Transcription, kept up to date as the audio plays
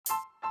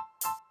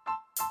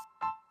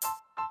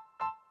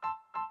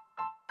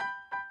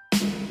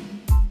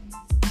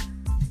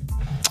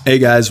Hey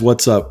guys,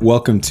 what's up?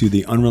 Welcome to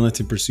the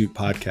Unrelenting Pursuit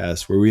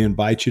podcast, where we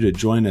invite you to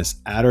join us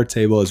at our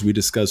table as we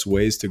discuss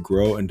ways to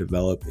grow and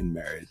develop in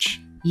marriage.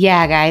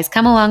 Yeah, guys,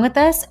 come along with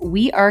us.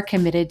 We are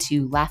committed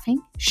to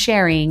laughing,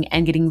 sharing,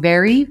 and getting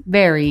very,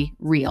 very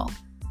real.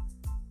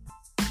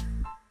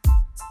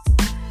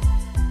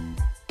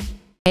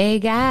 Hey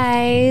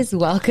guys,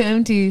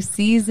 welcome to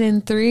season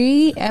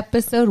 3,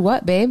 episode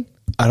what, babe?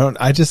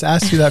 I just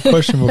asked you that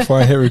question before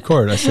I hit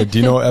record. I said, do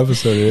you know what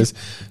episode it is?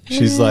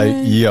 She's like,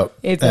 yep.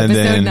 It's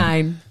episode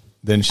 9.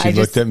 Then she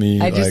looked at me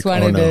I just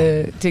like,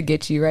 wanted to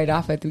get you right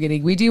off at the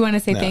beginning. We do want to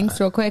say thanks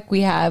real quick.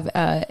 We have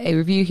a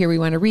review here we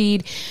want to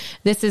read.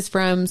 This is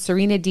from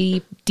Serena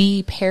D.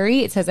 Perry.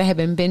 It says, I have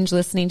been binge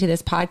listening to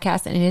this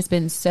podcast and it has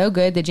been so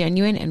good. The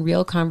genuine and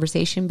real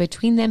conversation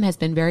between them has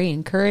been very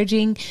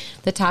encouraging.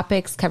 The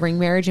topics covering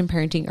marriage and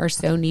parenting are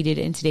so needed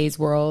in today's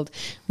world.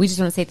 We just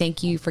want to say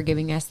thank you for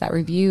giving us that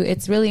review.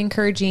 It's really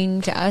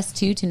encouraging to us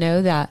too to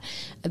know that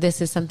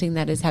this is something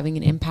that is having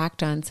an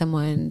impact on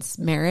someone's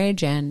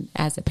marriage and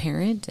as a parent.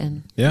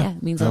 And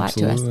it means a lot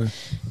to us.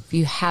 If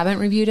you haven't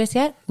reviewed us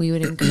yet, we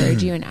would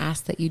encourage you and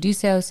ask that you do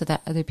so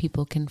that other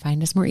people can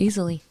find us more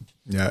easily.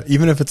 Yeah,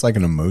 even if it's like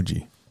an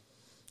emoji.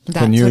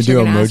 Can you do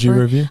emoji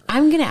review?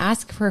 I'm going to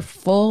ask for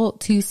full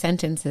 2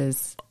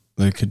 sentences.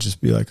 It could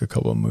just be like a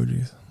couple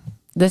emojis.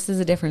 This is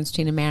the difference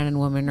between a man and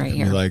woman right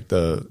here. Like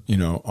the,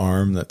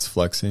 arm that's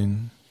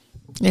flexing.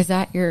 Is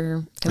that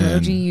your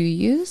emoji you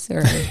use?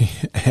 Or?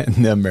 And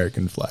the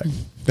American flag.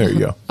 There you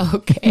go.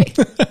 Okay.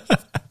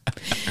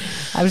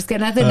 I've just got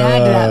nothing to add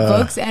to that,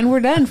 folks, and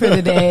we're done for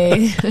the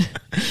day.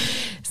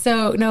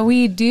 So, no,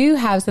 we do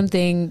have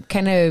something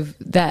kind of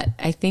that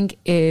I think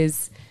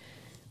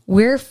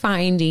we're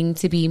finding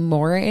to be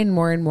more and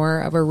more and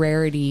more of a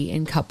rarity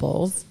in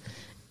couples.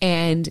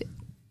 And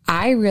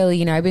I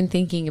really, I've been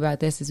thinking about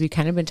this as we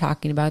kind of been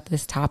talking about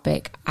this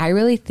topic. I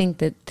really think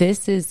that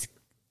this is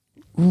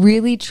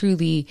really,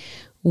 truly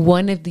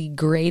one of the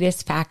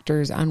greatest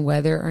factors on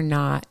whether or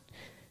not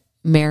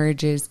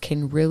marriages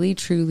can really,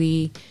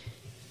 truly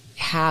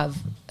have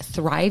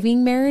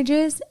thriving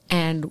marriages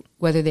and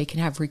whether they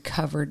can have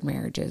recovered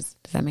marriages.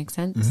 Does that make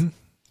sense? Mm-hmm.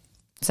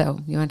 So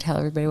you want to tell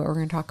everybody what we're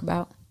going to talk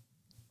about?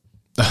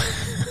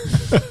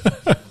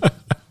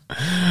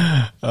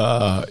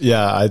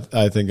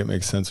 I think it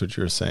makes sense what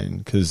you're saying,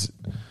 because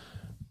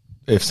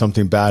if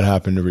something bad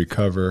happened to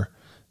recover,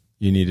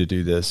 you need to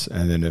do this.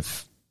 And then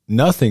if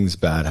nothing's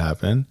bad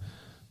happened,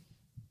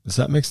 did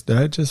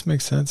that just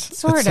make sense?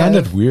 Sort of. It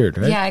sounded weird,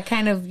 right? Yeah, you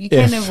kind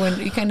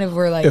of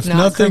were like, if not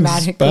nothing's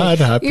grammatically. bad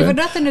happened, if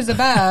nothing is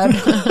bad.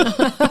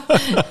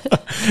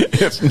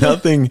 If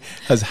nothing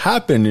has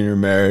happened in your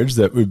marriage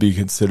that would be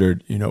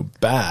considered,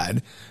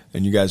 bad,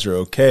 and you guys are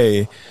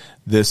okay,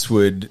 this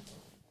would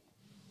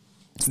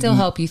still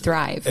help you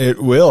thrive.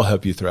 It will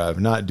help you thrive.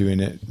 Not doing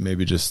it,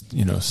 maybe just,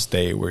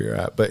 stay where you're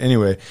at. But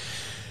anyway,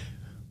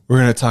 we're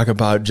going to talk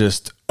about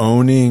just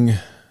owning.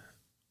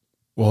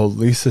 Well,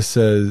 Lisa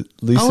says,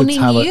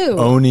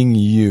 owning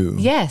you.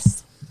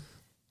 Yes.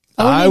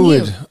 I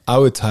would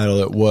title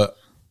it what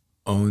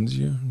owns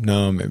you.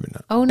 No, maybe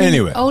not.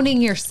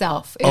 Owning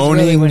yourself is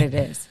really what it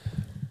is.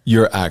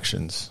 Your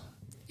actions.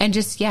 And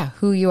just,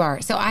 who you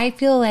are. So I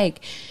feel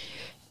like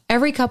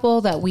every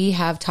couple that we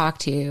have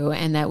talked to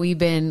and that we've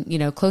been,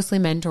 closely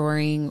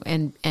mentoring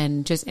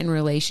and just in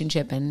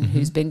relationship and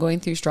who's been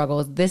going through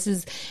struggles, this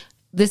is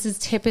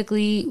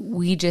typically,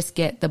 we just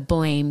get the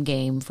blame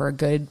game for a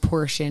good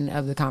portion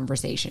of the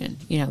conversation,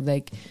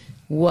 like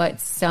what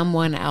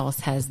someone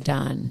else has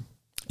done.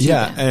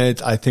 Yeah.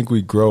 And I think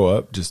we grow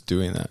up just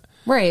doing that.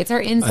 Right. It's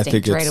our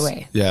instinct right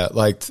away. Yeah.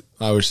 Like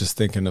I was just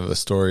thinking of a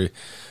story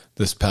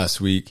this past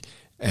week,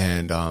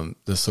 and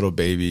this little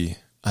baby,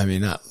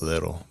 not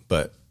little,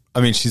 but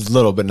she's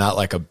little, but not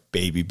like a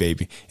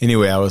baby.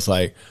 Anyway, I was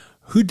like,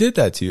 who did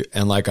that to you?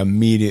 And like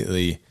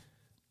immediately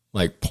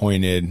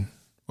pointed,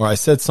 or I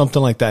said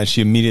something like that, and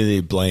she immediately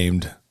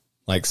blamed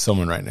like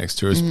someone right next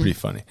to her. It was pretty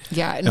funny.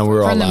 Yeah. And we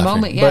were all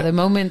laughing. The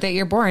moment that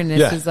you're born,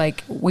 this is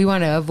like, we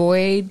want to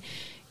avoid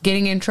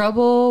getting in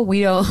trouble.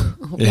 We don't,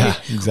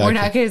 exactly. We're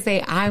not going to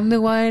say, I'm the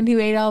one who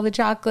ate all the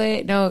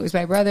chocolate. No, it was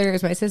my brother. It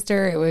was my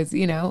sister. It was,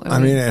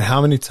 and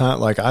how many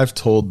times, like I've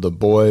told the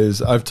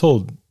boys, I've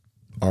told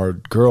our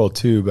girl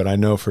too, but I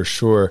know for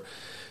sure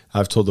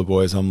I've told the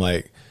boys, I'm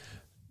like,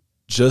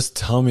 just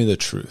tell me the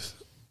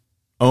truth.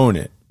 Own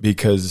it,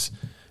 because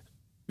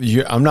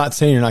I'm not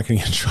saying you're not going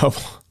to get in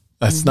trouble.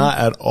 That's not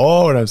at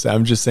all what I'm saying.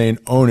 I'm just saying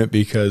own it,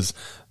 because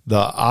the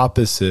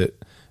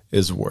opposite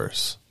is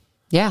worse.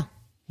 Yeah.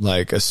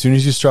 Like as soon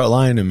as you start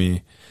lying to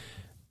me,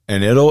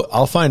 and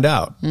I'll find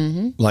out.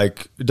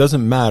 Like it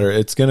doesn't matter.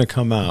 It's going to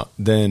come out.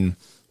 Then,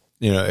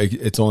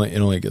 it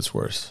only gets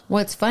worse.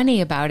 What's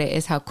funny about it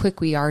is how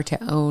quick we are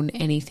to own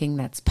anything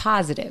that's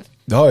positive.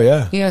 Oh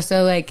yeah.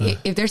 So like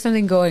if there's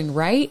something going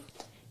right,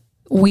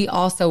 we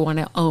also want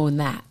to own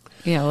that.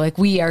 Like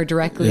we are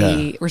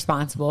directly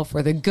responsible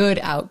for the good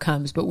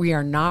outcomes, but we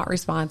are not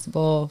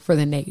responsible for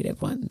the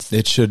negative ones.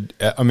 It should,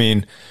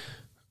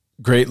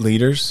 great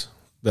leaders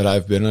that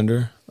I've been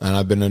under, and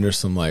I've been under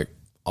some like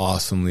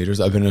awesome leaders.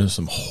 I've been in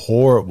some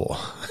horrible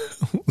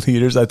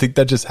leaders. I think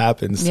that just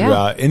happens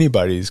throughout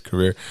anybody's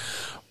career.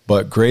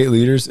 But great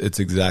leaders, it's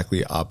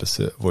exactly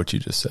opposite of what you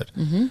just said.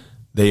 Mm-hmm.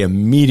 They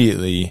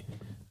immediately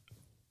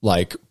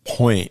like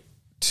point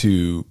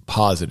to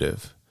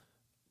positive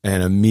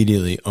and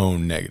immediately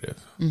own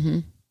negative. Mm-hmm.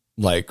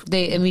 Like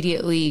they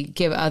immediately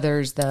give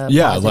others the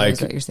positive, like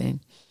is what you're saying.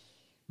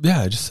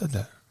 Yeah, I just said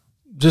that.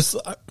 Just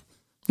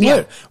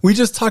what? We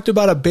just talked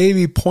about a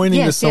baby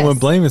pointing to someone,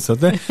 blaming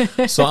something.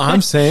 So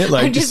I'm saying,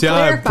 like, you see how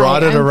I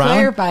brought it around?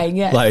 Clarifying,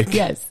 yes. Like,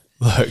 yes.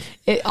 Look,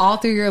 it all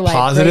through your life.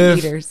 Positive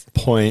leaders.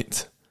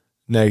 Point,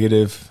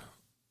 negative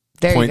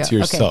there point you go. to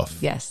yourself.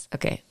 Okay. Yes.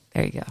 Okay.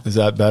 There you go. Is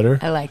that better?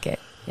 I like it.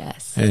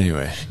 Yes.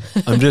 Anyway,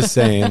 I'm just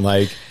saying,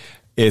 like,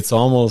 it's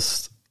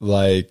almost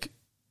like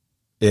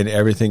in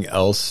everything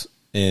else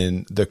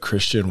in the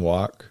Christian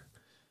walk,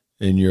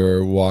 in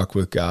your walk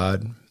with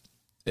God,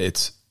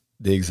 it's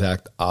the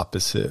exact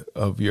opposite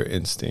of your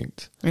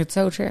instinct. It's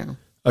so true.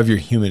 Of your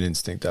human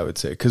instinct, I would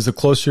say. Because the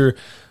closer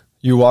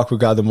you walk with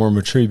God, the more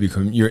mature you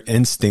become. Your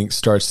instinct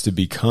starts to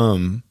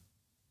become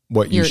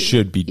what you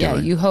should be doing.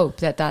 Yeah, you hope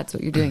that that's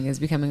what you're doing is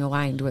becoming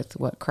aligned with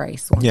what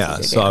Christ wants you to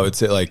do. So I would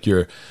say, like,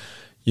 your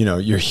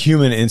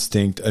human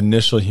instinct,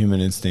 initial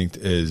human instinct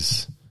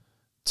is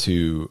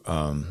to,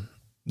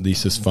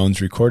 Lisa's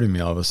phone's recording me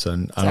all of a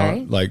sudden. Sorry? I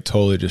don't, like,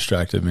 totally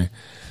distracted me.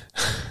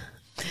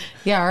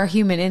 Yeah, our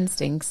human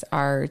instincts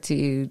are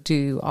to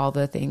do all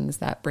the things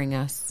that bring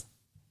us,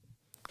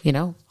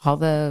 all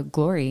the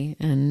glory.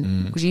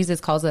 And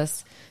Jesus calls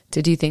us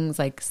to do things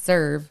like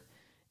serve.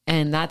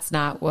 And that's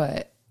not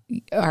what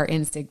our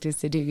instinct is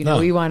to do.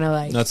 We want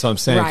to that's what I'm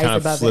saying. It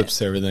kind of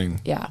flips everything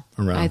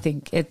around. I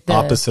think it's the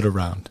opposite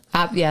around.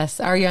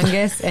 Yes, our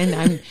youngest.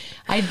 And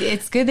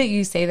it's good that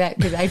you say that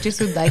because I just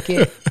would like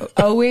it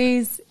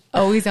always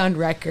on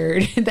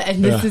record. And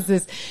this is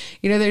this,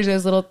 there's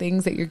those little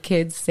things that your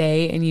kids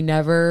say and you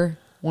never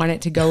want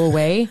it to go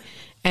away.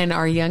 And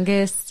our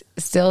youngest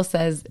still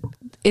says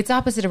it's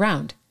opposite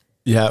around.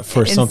 Yeah.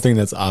 For something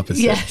that's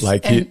opposite. Yes,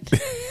 like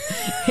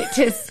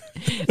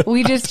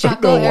we just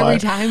chuckle every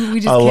time.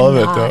 I love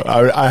it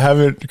though. I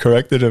haven't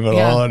corrected him at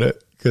all on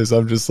it because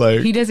I'm just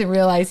like, he doesn't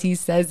realize he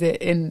says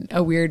it in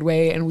a weird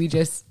way. And we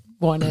just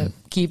want to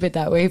keep it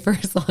that way for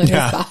as long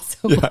as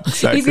possible. Yeah,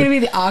 exactly. He's going to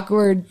be the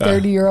awkward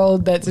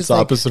 30-year-old that's just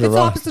opposite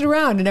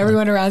around. And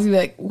everyone around is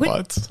like,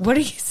 what are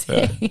you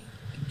saying? Yeah.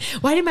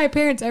 Why did my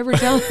parents ever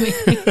tell me?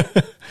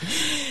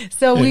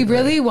 So we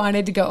really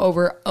wanted to go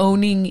over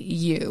owning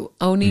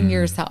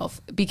yourself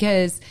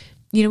because,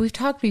 we've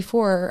talked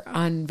before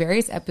on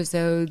various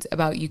episodes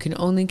about you can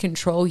only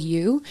control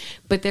you,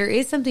 but there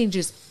is something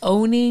just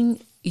owning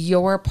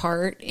your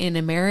part in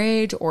a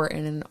marriage or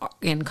in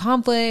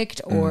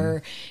conflict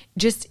or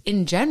just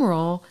in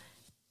general,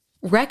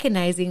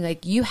 recognizing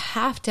like you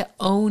have to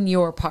own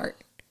your part.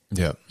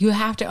 Yeah. You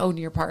have to own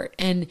your part.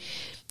 And,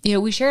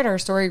 we shared our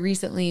story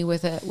recently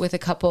with a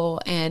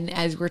couple. And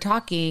as we're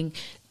talking,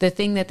 the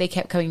thing that they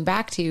kept coming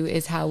back to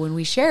is how when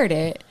we shared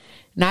it,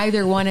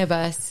 neither one of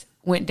us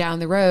went down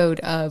the road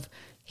of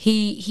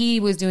he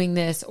was doing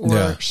this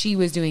or she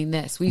was doing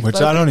this. Which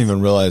I don't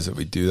even realize that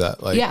we do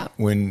that. Like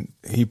when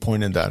he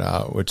pointed that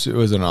out, which it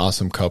was an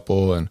awesome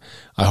couple, and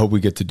I hope we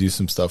get to do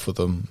some stuff with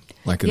them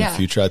like in the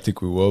future. I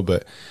think we will,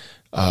 but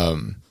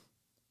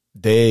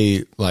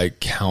they like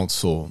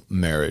counsel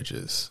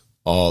marriages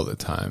all the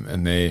time,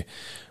 and they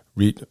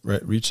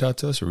reach out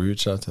to us or we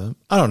reach out to them.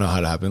 I don't know how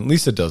to happen.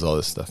 Lisa does all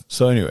this stuff.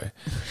 So anyway,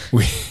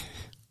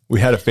 we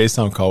had a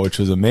FaceTime call, which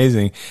was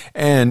amazing.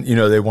 And,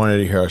 they wanted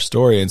to hear our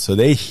story. And so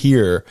they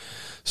hear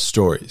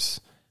stories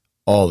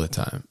all the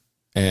time.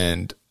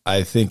 And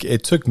I think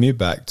it took me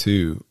back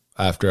too,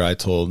 after I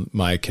told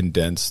my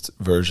condensed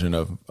version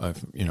of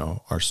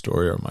our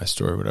story or my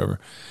story, whatever.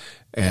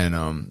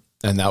 And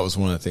that was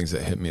one of the things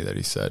that hit me that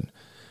he said.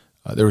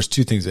 There was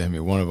two things that hit me.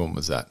 One of them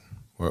was that,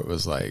 where it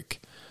was like,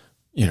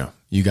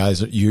 you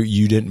guys,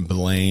 you didn't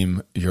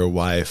blame your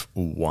wife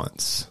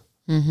once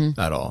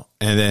at all.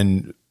 And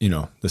then,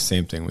 the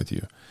same thing with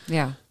you.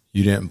 Yeah.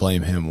 You didn't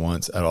blame him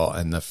once at all.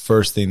 And the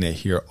first thing they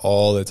hear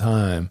all the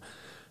time,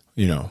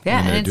 and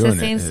it's the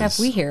same stuff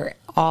we hear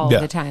all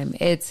the time.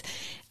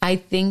 I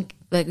think,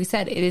 like we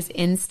said, it is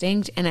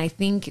instinct. And I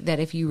think that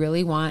if you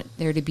really want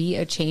there to be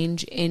a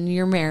change in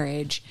your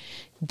marriage,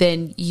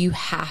 then you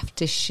have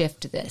to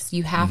shift this.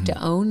 You have to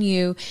own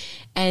you,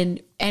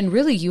 and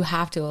really you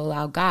have to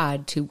allow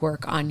God to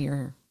work on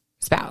your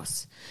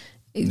spouse.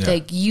 Yeah.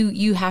 Like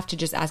you have to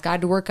just ask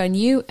God to work on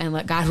you and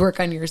let God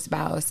work on your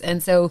spouse.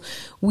 And so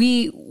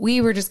we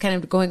were just kind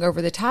of going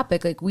over the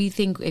topic. Like, we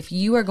think if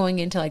you are going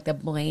into like the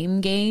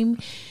blame game,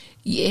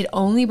 it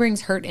only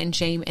brings hurt and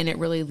shame, and it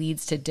really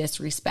leads to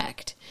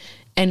disrespect.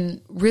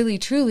 And really,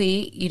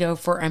 truly,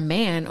 for a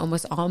man,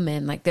 almost all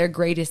men, like their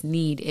greatest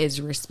need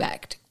is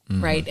respect.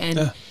 Right.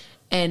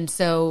 And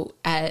so,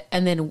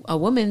 and then a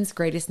woman's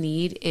greatest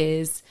need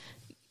is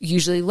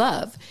usually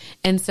love.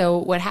 And so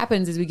what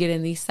happens is we get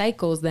in these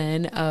cycles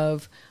then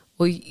of,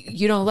 well,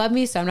 you don't love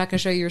me, so I'm not going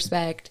to show you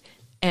respect.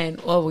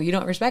 And well, you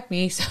don't respect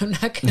me, so I'm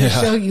not going to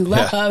show you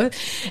love.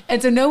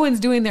 And so no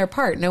one's doing their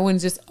part. No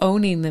one's just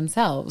owning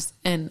themselves.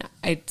 And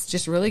it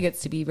just really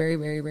gets to be very,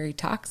 very, very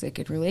toxic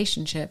in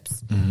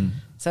relationships. Mm-hmm.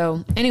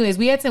 So anyways,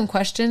 we had some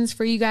questions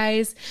for you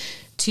guys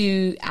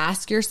to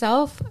ask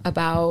yourself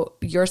about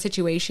your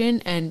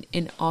situation and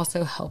in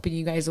also helping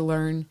you guys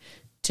learn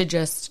to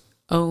just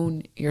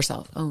own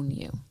yourself, own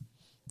you.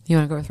 You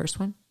want to go with the first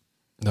one?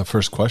 The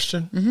first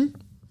question? Mm-hmm.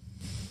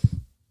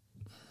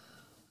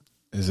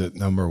 Is it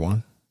number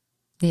one?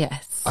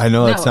 Yes. I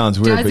know that sounds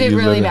weird, but does it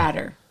really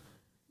matter?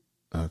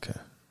 Okay.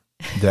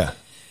 Yeah.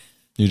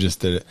 You just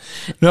did it.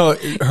 No,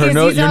 your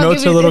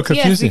notes are a little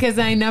confusing. Yes, because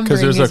I numbering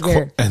is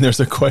weird. And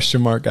there's a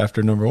question mark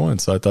after number one,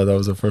 so I thought that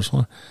was the first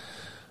one.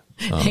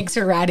 Thanks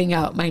for writing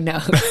out my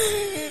notes.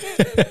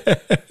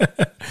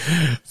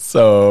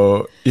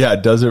 So, yeah,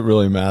 does it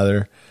really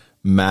matter?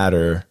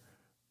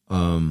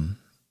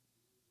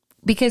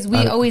 Because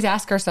we always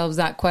ask ourselves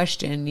that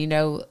question, you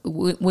know,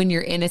 when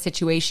you're in a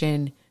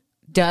situation,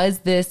 does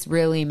this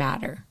really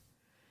matter?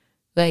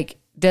 Like,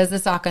 does the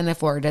sock on the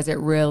floor, does it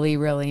really,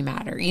 really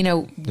matter? You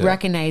know,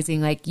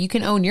 recognizing like you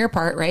can own your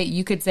part, right?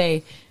 You could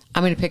say,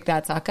 I'm going to pick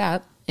that sock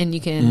up and you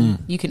can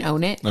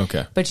own it.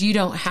 Okay. But you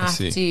don't have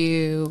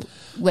to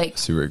like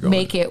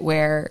make it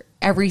where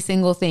every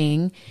single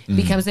thing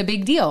becomes a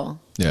big deal.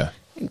 Yeah.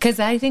 Because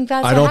I think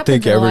that's what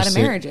happens in a lot of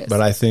marriages.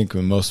 But I think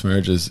in most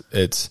marriages,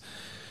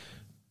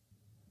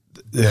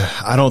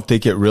 I don't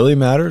think it really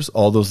matters,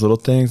 all those little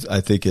things. I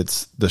think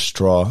it's the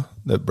straw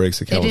that breaks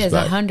the camel's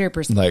back. It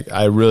is 100%. Like,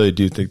 I really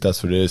do think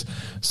that's what it is.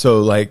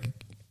 So, like,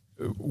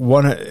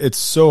 it's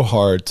so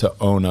hard to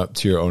own up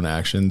to your own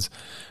actions.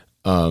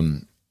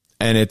 And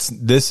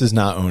this is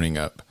not owning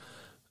up.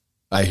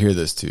 I hear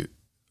this too.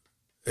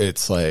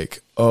 It's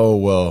like, oh,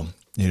 well,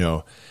 you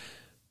know,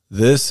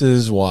 this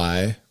is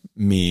why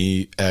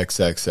me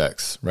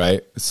XXX,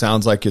 right? It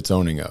sounds like it's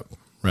owning up.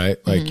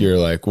 Right? Like you're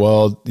like,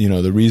 well, you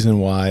know, the reason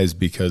why is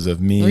because of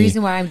me. The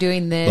reason why I'm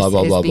doing this blah,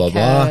 blah, is blah, because...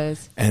 blah, blah.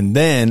 And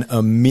then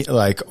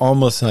like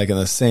almost like in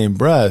the same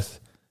breath.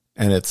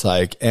 And it's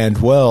like, and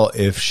well,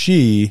 if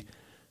she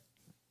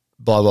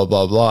blah, blah,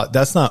 blah, blah,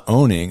 that's not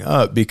owning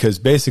up because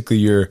basically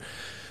you're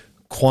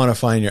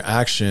quantifying your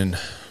action,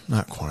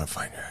 not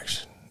quantifying your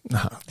action.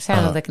 No,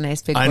 sounded like a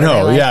nice big word. I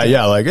know.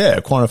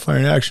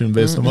 Quantifying your action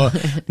based on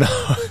what?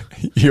 No,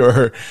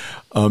 you're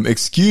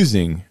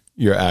excusing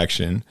your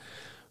action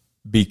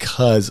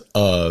because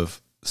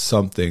of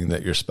something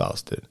that your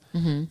spouse did.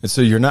 Mm-hmm. And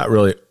so you're not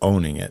really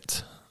owning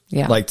it.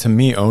 Yeah. Like, to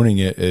me, owning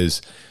it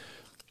is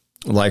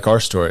like our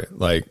story.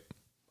 Like,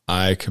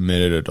 I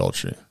committed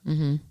adultery.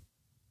 Mm-hmm.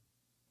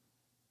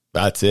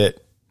 That's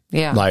it.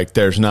 Yeah. Like,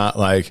 there's not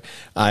like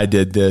I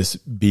did this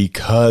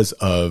because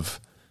of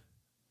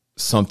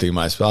something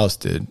my spouse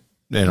did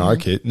in our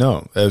case.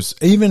 No, it was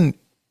even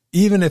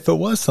if it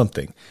was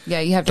something.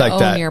 Yeah. You have to like own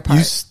that, your part.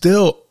 You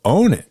still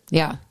own it.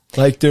 Yeah.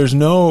 Like, there's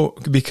no,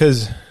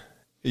 because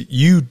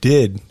you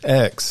did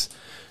X,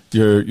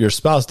 your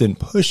spouse didn't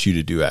push you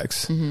to do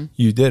X. Mm-hmm.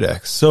 You did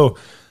X. So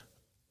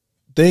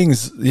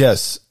things,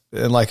 yes.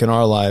 And like in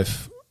our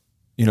life,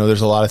 you know,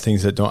 there's a lot of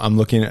things that I'm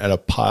looking at a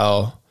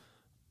pile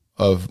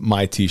of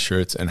my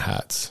t-shirts and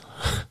hats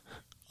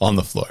on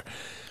the floor.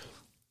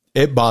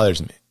 It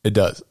bothers me. It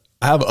does.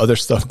 I have other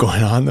stuff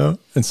going on though.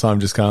 And so I'm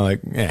just kind of like,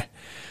 eh.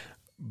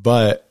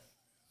 But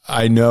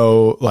I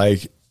know,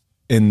 like,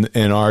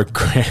 in our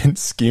grand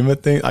scheme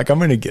of things, like, I'm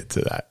going to get to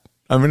that.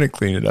 I'm going to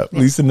clean it up. Yeah.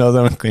 Lisa knows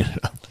I'm going to clean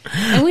it up.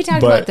 And we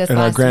talked about this in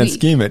last our grand week.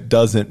 scheme, it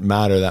doesn't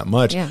matter that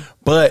much. Yeah.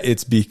 But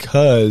it's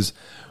because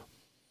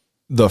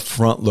the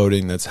front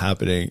loading that's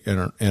happening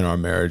in our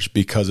marriage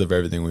because of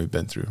everything we've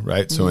been through,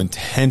 right? Mm-hmm. So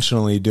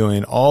intentionally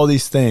doing all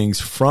these things,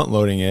 front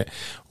loading it,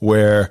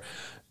 where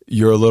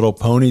your little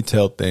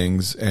ponytail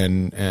things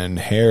and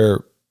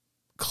hair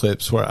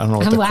clips, where I don't know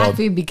what I'm they're called.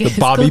 laughing because the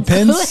bobby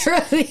pins.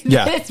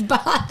 Yeah, this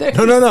bothers.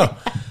 No.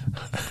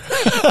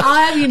 I'll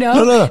have you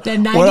know that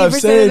 90%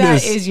 of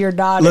that is your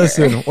daughter.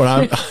 Listen,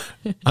 when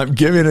I'm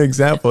giving an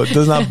example, it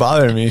does not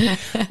bother me,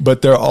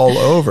 but they're all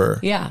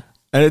over. Yeah.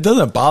 And it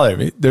doesn't bother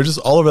me. They're just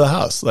all over the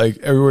house. Like,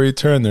 everywhere you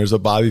turn, there's a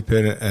bobby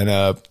pin and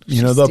the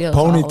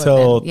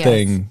ponytail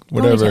thing,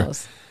 whatever.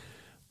 Ponytails.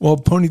 Well,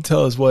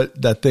 ponytail is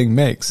what that thing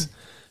makes.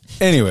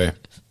 Anyway,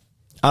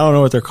 I don't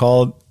know what they're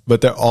called,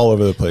 but they're all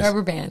over the place.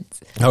 Rubber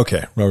bands.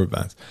 Okay, rubber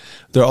bands.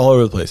 They're all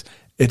over the place.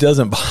 It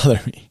doesn't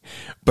bother me.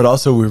 But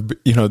also,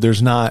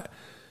 there's not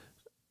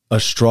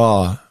a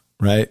straw,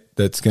 right,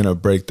 that's going to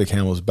break the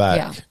camel's back.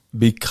 Yeah.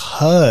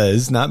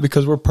 Not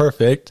because we're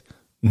perfect.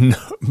 No,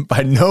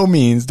 by no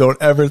means, don't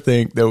ever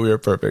think that we are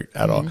perfect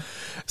at all.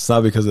 It's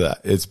not because of that.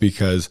 It's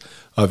because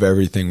of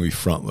everything we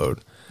front load.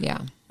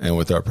 Yeah. And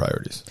with our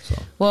priorities.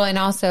 So. Well, and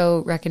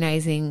also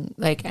recognizing,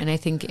 like, and I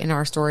think in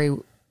our story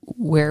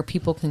where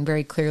people can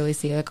very clearly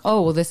see, like,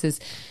 oh, well, there's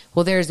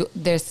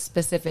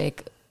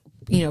specific,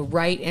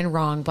 right and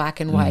wrong, black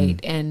and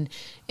white,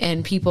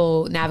 and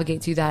people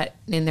navigate through that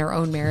in their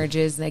own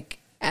marriages. Like,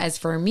 as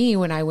for me,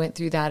 when I went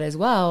through that as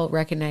well,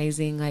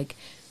 recognizing, like,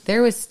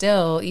 there was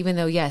still, even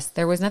though, yes,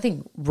 there was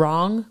nothing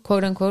wrong,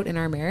 quote unquote, in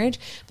our marriage,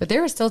 but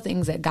there were still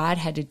things that God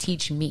had to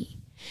teach me.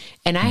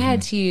 And I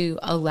had to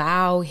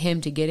allow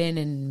him to get in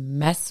and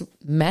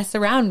mess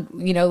around,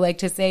 like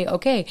to say,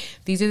 okay,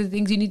 these are the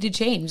things you need to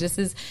change. This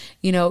is,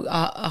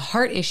 a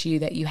heart issue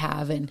that you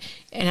have. And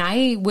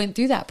I went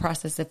through that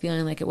process of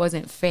feeling like it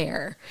wasn't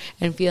fair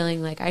and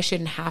feeling like I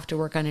shouldn't have to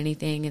work on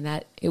anything and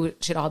that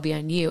should all be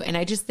on you. And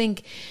I just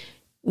think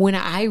when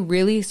I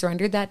really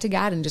surrendered that to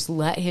God and just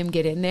let him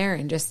get in there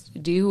and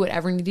just do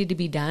whatever needed to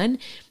be done,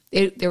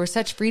 there was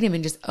such freedom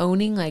in just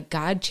owning, like,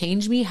 God,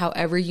 change me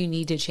however you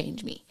need to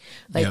change me.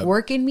 Like,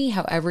 work in me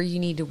however you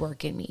need to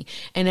work in me.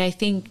 And I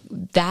think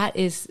that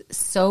is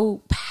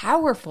so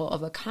powerful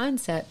of a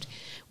concept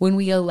when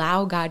we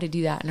allow God to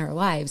do that in our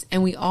lives,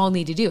 and we all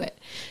need to do it.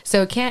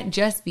 So it can't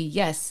just be,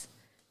 yes,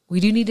 we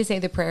do need to say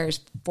the prayers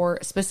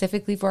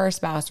specifically for our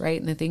spouse, right?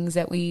 And the things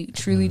that we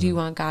truly do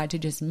want God to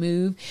just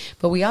move.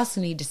 But we also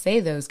need to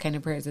say those kind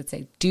of prayers that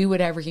say, do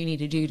whatever you need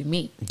to do to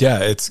me. Yeah,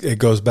 it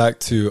goes back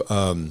to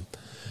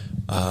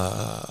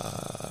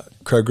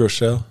Craig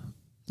Rochelle,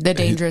 the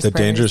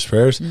dangerous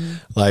prayers. Mm-hmm.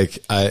 Like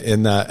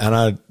in that, and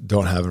I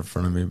don't have it in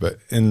front of me, but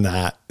in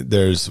that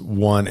there's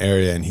one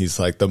area, and he's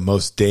like, the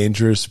most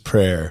dangerous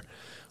prayer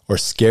or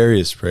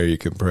scariest prayer you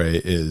can pray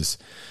is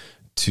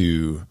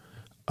to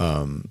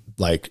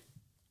like,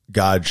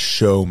 God,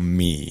 show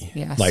me,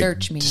 like,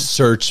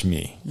 search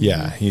me. Mm-hmm.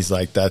 Yeah, he's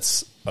like,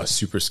 that's a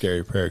super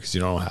scary prayer because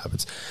you don't know what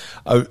happens.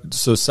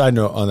 So side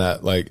note on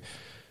that, like,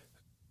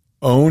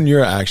 own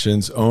your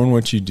actions, own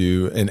what you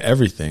do, and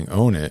everything,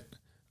 own it.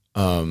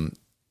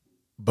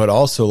 But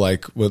also,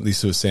 like what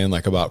Lisa was saying,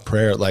 like about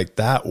prayer, like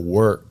that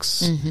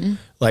works. Mm-hmm.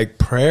 Like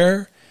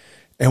prayer,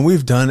 and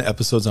we've done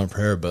episodes on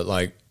prayer, but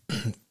like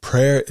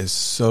prayer is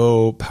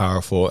so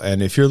powerful.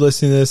 And if you're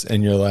listening to this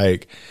and you're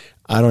like,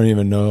 I don't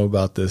even know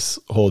about this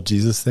whole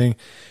Jesus thing,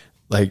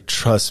 like,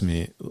 trust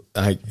me,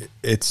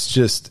 it's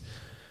just,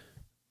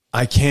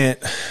 I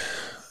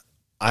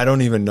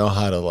don't even know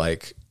how to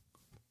like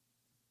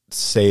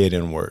say it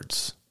in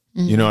words.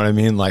 Mm-hmm. You know what I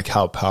mean? Like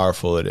how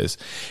powerful it is.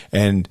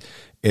 And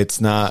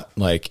it's not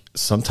like,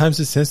 sometimes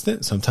it's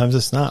instant, sometimes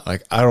it's not.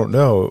 Like, I don't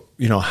know,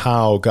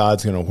 how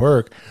God's going to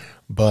work,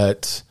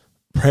 but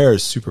prayer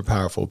is super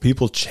powerful.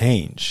 People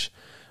change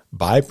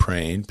by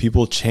praying.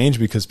 People change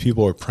because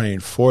people are praying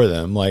for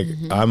them. Like,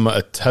 I'm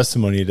a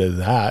testimony to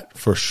that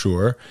for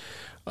sure.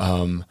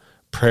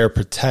 Prayer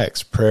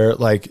protects. Prayer,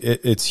 like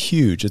it's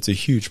huge. It's a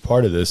huge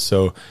part of this.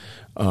 So,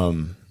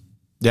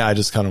 yeah, I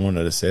just kind of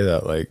wanted to say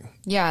that, like,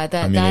 yeah,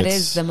 that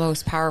is the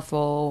most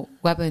powerful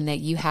weapon that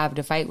you have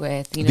to fight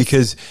with,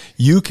 because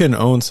you can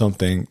own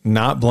something,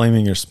 not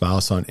blaming your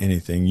spouse on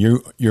anything.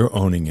 You're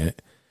owning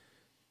it,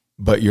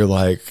 but you're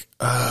like,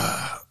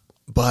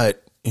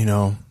 but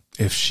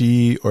if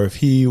she or if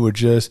he would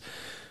just,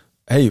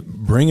 hey,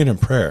 bring it in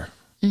prayer.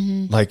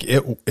 Mm-hmm. Like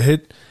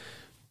it,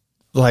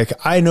 like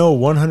I know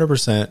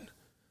 100%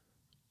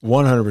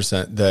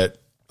 that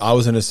I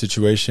was in a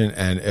situation,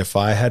 and if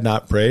I had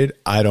not prayed,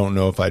 I don't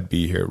know if I'd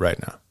be here right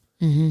now.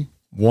 Mm-hmm.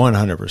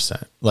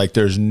 100%. Like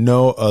there's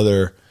no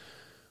other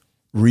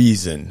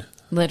reason.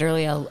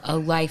 Literally a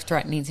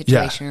life-threatening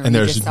situation where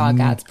we just saw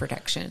God's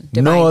protection.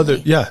 There's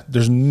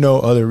no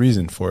other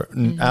reason for it.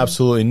 Mm-hmm.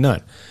 Absolutely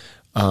none.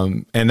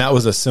 And that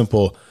was a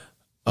simple,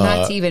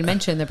 not to even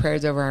mention the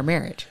prayers over our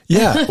marriage.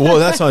 Yeah. Well,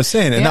 that's what I was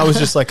saying. And that was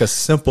just like a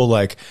simple,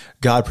 like,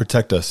 God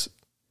protect us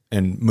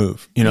and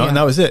move, and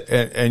that was it.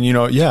 And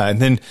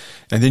And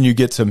then you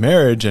get to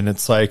marriage, and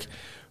it's like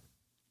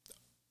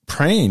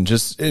praying,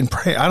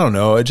 pray. I don't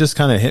know. It just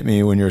kind of hit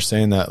me when you were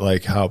saying that,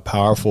 like how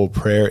powerful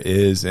prayer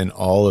is in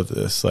all of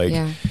this. Like,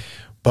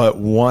 but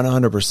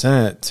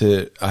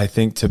 100% I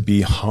think to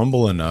be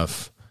humble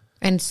enough.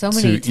 And so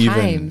many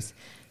times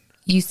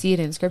you see it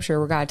in scripture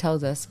where God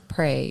tells us,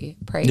 pray.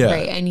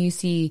 And you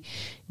see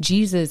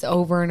Jesus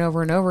over and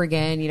over and over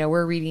again.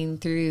 We're reading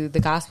through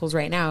the Gospels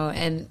right now,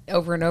 and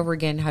over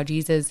again, how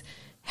Jesus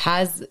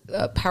has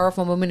a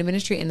powerful moment of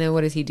ministry. And then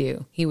what does he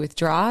do? He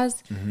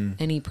withdraws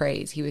and he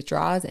prays. He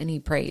withdraws and he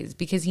prays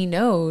because he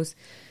knows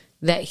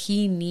that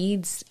he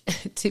needs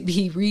to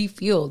be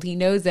refueled. He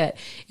knows that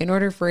in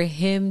order for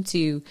him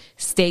to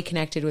stay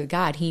connected with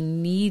God, he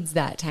needs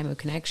that time of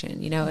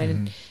connection,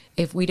 and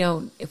if we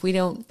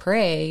don't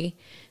pray,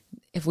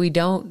 if we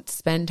don't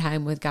spend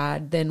time with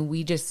God, then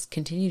we just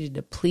continue to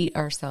deplete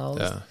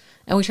ourselves,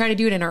 and we try to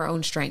do it in our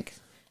own strength.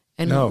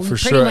 And we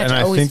pretty much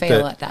always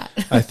fail at that.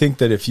 I think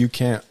that if you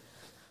can't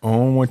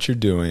own what you're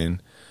doing,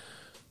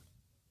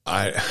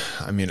 I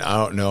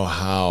don't know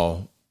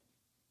how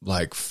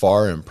like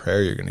far in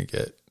prayer you're going to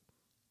get.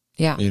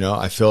 Yeah.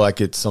 I feel like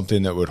it's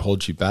something that would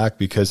hold you back,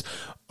 because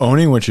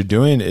owning what you're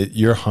doing,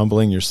 you're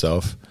humbling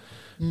yourself.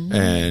 Mm-hmm.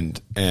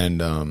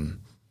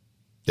 And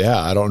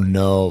I don't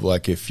know,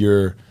 like if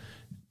you're,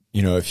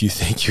 if you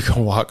think you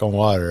can walk on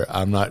water,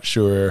 I'm not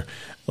sure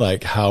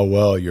like how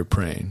well you're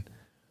praying.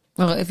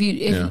 Well, I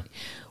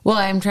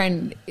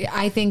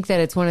think that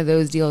it's one of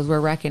those deals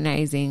where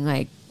recognizing,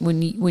 like,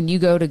 when you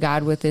go to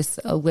God with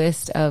a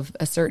list of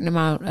a certain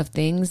amount of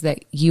things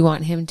that you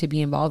want him to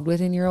be involved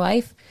with in your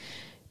life,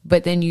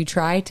 but then you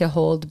try to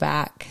hold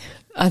back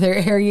other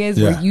areas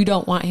where you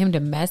don't want him to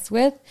mess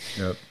with.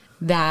 Yep.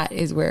 That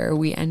is where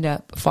we end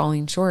up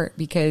falling short,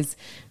 because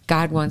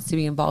God wants to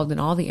be involved in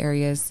all the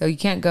areas. So you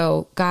can't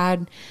go,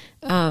 God,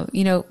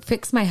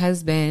 fix my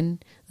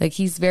husband. Like,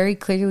 he's very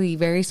clearly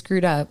very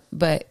screwed up,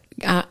 but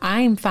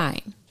I'm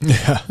fine.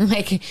 Yeah.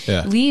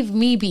 Leave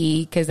me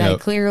be, because I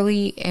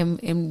clearly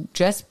am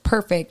just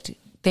perfect.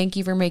 Thank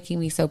you for making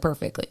me so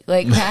perfectly.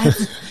 Like,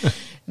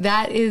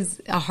 that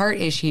is a heart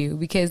issue,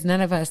 because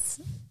none of us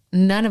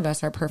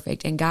are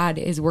perfect, and God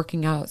is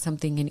working out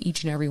something in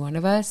each and every one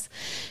of us.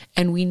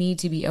 And we need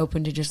to be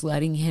open to just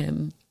letting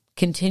him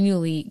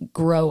continually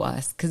grow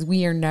us, because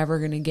we are never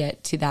going to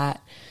get to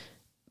that.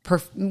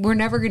 We're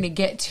never going to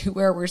get to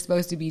where we're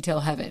supposed to be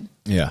till heaven.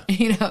 Yeah.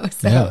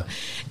 So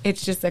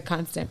it's just a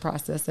constant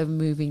process of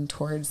moving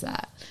towards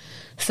that.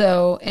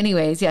 So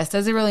anyways, yes,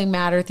 does it really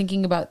matter?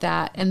 Thinking about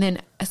that. And then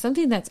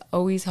something that's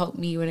always helped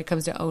me when it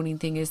comes to owning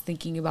things is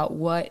thinking about,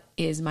 what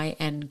is my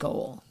end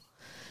goal?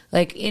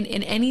 Like, in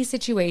any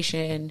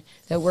situation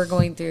that we're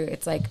going through,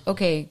 it's like,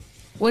 okay,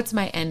 what's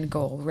my end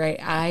goal, right?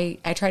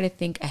 I try to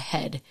think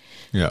ahead.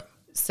 Yeah.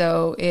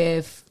 So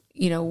if,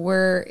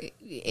 we're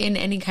in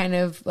any kind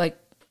of like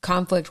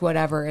conflict,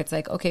 whatever, it's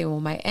like, okay, well,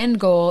 my end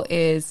goal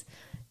is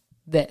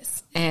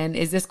this. And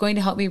is this going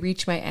to help me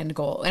reach my end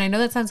goal? And I know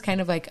that sounds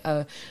kind of like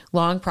a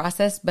long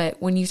process,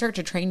 but when you start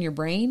to train your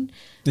brain,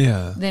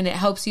 then it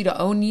helps you to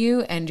own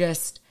you and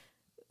just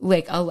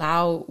like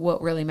allow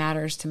what really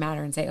matters to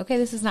matter, and say, okay,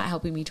 this is not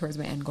helping me towards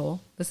my end goal.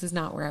 This is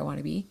not where I want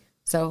to be.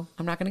 So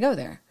I'm not going to go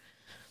there.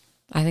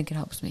 I think it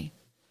helps me.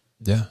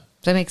 Yeah.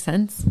 Does that make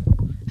sense?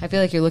 I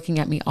feel like you're looking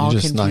at me all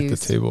confused. You just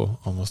knocked the table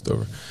almost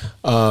over.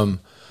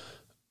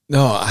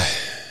 No,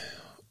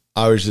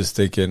 I was just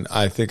thinking,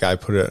 I think I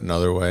put it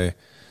another way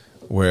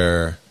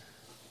where,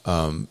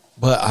 but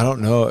I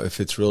don't know if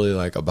it's really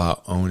like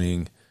about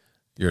owning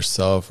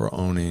yourself or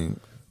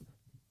owning,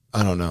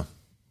 I don't know.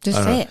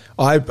 Just say it.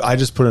 I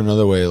just put it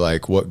another way,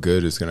 like, what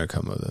good is going to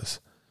come of this?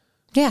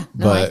 Yeah.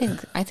 No,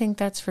 but, I think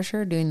that's for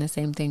sure doing the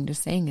same thing,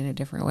 just saying it a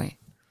different way.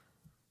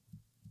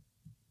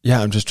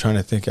 Yeah. I'm just trying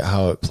to think of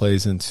how it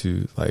plays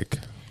into like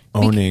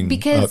owning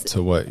up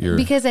to what you're.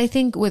 Because I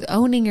think with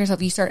owning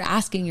yourself, you start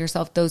asking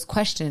yourself those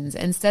questions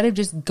instead of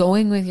just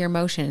going with your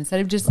emotion, instead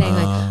of just saying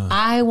like,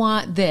 I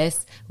want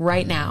this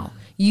right now.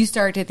 You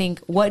start to think,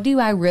 what do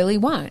I really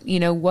want?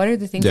 What are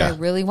the things I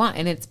really want?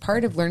 And it's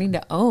part of learning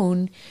to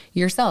own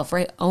yourself,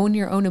 right? Own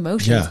your own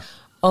emotions. Yeah.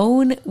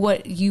 Own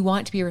what you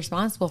want to be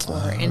responsible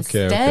for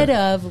instead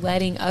of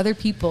letting other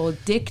people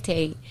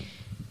dictate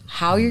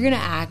how you're going to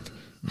act,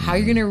 how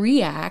you're going to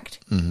react,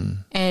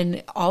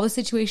 and all the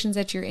situations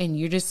that you're in.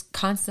 You're just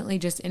constantly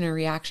just in a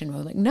reaction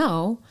mode. Like,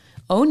 no,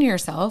 own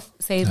yourself.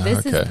 Say,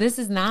 this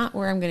is not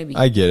where I'm going to be.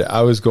 I get it.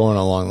 I was going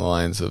along the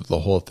lines of the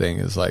whole thing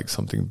is like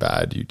something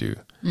bad you do.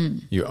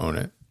 You own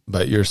it.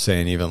 But you're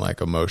saying even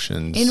like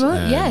emotions.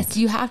 Yes,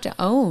 you have to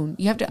own.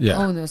 You have to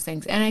own those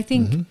things. And I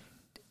think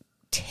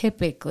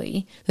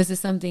typically this is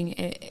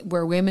something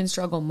where women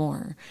struggle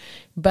more.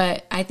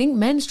 But I think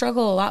men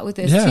struggle a lot with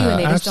this too, and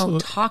they just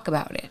don't talk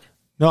about it.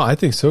 No, I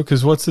think so.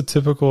 Because what's the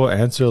typical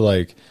answer?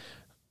 Like,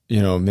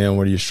 man,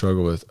 what do you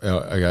struggle with?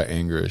 I got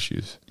anger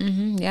issues.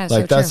 Yeah,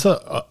 like so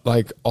that's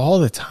like all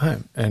the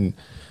time. And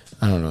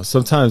I don't know.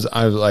 Sometimes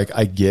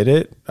I get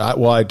it.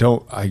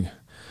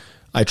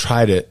 I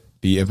try to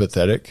be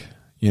empathetic,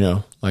 try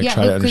to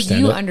understand because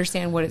you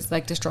understand what it's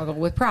like to struggle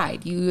with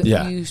pride. You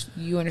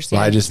understand.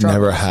 Well, I just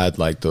never had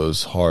like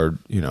those hard,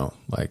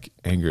 like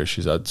anger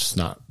issues. That's just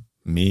not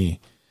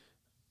me,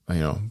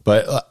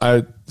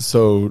 but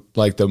so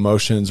like the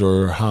emotions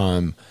or how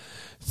I'm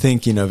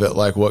thinking of it,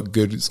 like what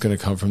good is going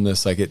to come from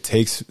this? Like it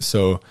takes,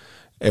 so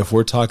if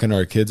we're talking to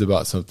our kids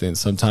about something,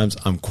 sometimes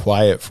I'm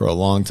quiet for a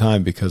long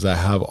time because I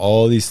have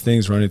all these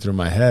things running through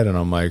my head and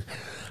I'm like,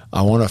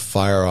 I want to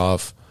fire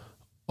off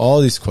all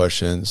these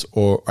questions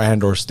or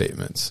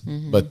statements.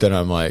 But then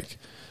I'm like,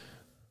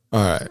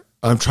 all right,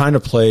 I'm trying to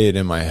play it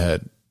in my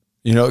head,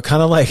 kind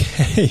of like,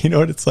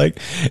 what it's like?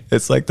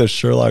 It's like the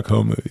Sherlock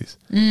Holmes movies,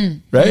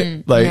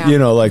 right?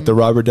 Like the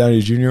Robert Downey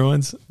Jr.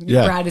 ones.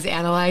 Yeah. Brad is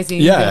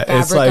analyzing the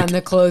fabric on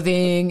the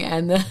clothing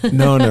and the.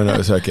 No.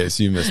 It's okay.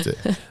 So you missed it.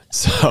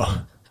 So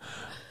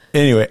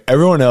anyway,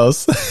 everyone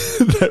else,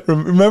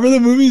 remember the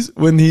movies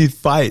when he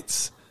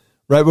fights,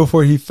 right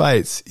before he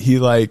fights,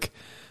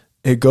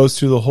 it goes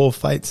through the whole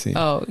fight scene.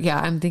 Oh, yeah.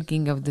 I'm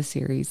thinking of the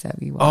series that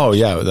we watched. Oh,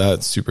 yeah.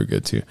 That's super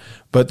good too.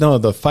 But no,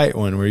 the fight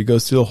one where he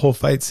goes through the whole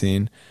fight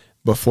scene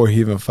before he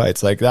even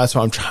fights. Like, that's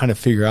what I'm trying to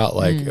figure out.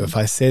 Like, if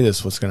I say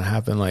this, what's going to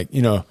happen? Like,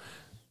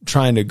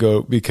 trying to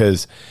go,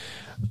 because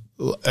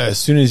as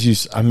soon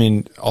as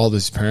all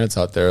these parents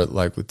out there,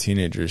 like with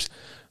teenagers,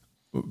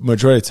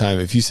 majority of the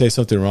time, if you say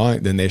something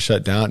wrong, then they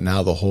shut down.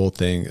 Now the whole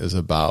thing is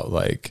about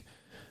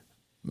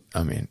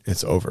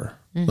it's over.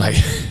 Like,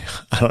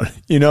 I don't,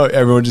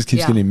 everyone just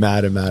keeps getting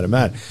mad and mad and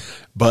mad.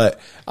 But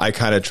I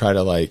kind of try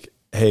to like,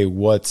 hey,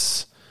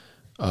 what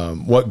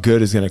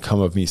good is going to come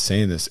of me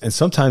saying this? And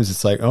sometimes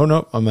it's like, oh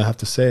no, I'm gonna have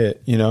to say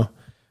it,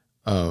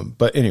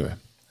 But anyway,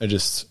 I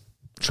just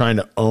trying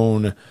to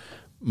own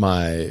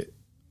my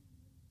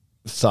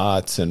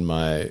thoughts and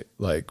my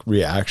like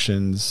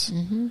reactions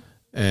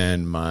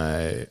and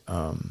my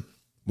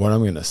what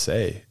I'm going to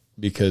say,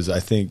 because I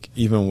think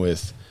even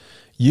with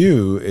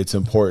you, it's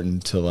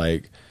important to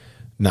like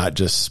not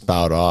just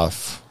spout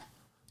off,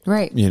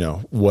 right, you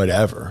know,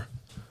 whatever.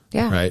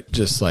 Yeah. Right.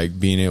 Just like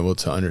being able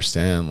to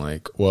understand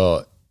like,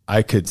 well,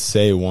 I could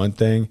say one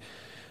thing,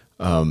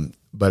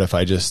 but if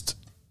I just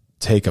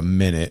take a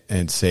minute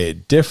and say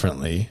it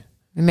differently,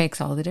 it makes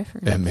all the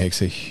difference. it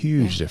makes a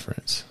huge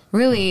difference.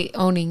 Really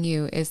owning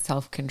you is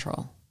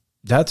self-control.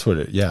 That's what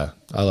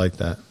I like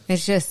that.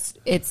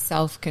 It's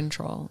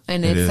self-control.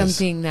 And It it's is.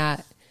 something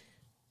that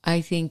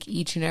I think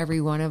each and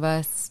every one of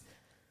us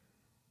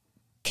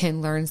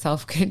can learn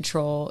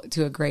self-control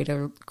to a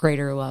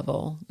greater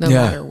level, no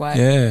matter what.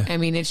 Yeah. I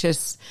mean,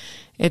 it's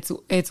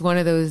one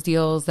of those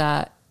deals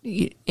that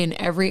in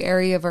every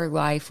area of our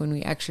life, when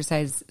we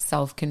exercise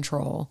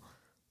self-control,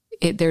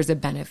 there's a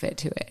benefit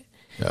to it.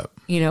 Yep.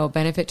 You know, a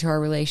benefit to our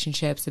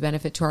relationships, a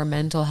benefit to our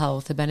mental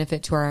health, a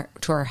benefit to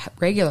our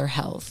regular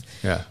health.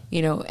 Yeah.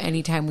 You know,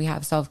 anytime we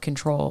have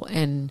self-control.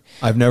 And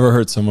I've never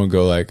heard someone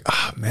go like,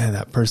 oh man,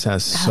 that person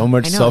has so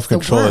much I know,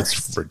 self-control. it's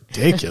It's the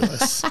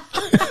ridiculous.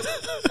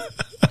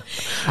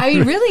 I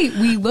mean, really,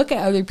 we look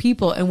at other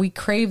people and we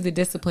crave the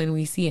discipline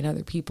we see in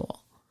other people.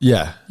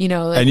 Yeah. You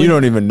know, like and you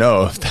don't even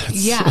know if that's.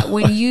 Yeah,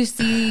 when you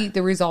see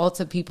the results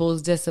of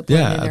people's discipline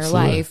in their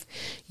absolutely. life,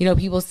 you know,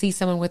 people see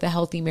someone with a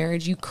healthy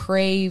marriage, you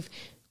crave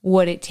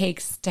what it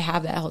takes to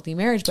have that healthy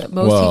marriage, but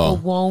most people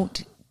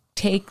won't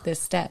take the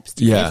steps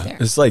to get there.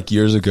 It's like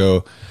years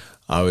ago,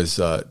 I was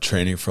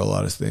training for a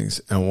lot of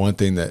things. And one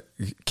thing that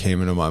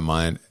came into my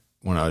mind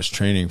when I was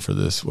training for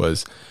this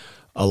was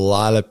a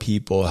lot of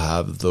people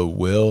have the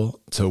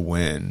will to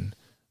win,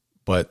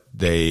 but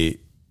they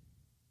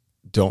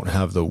don't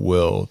have the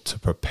will to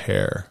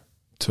prepare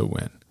to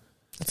win.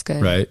 That's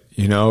good. Right.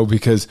 You know,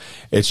 because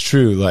it's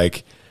true.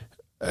 Like,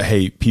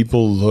 hey,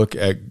 people look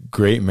at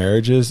great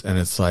marriages and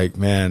it's like,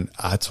 man,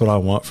 that's what I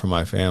want for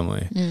my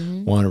family.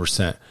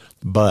 100%.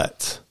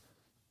 But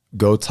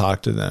go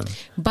talk to them.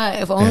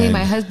 But if only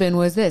my husband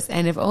was this,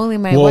 and if only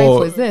my Well, wife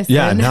was this.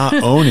 Yeah. then- Not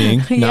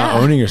owning, Yeah.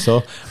 not owning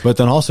yourself, but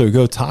then also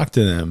go talk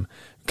to them,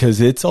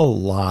 because it's a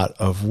lot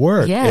of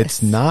work. Yes.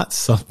 It's not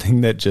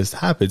something that just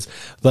happens.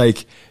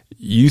 Like,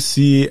 you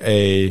see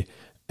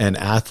an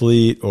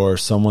athlete or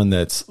someone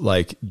that's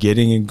like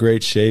getting in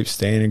great shape,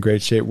 staying in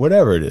great shape,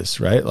 whatever it is,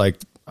 right? Like,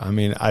 I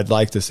mean, I'd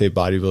like to say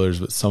bodybuilders,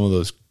 but some of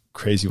those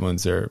crazy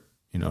ones, they're,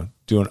 you know,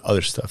 doing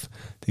other stuff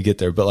to get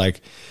there. But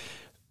like,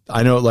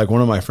 I know like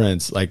one of my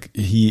friends, like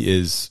he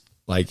is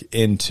like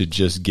into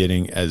just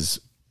getting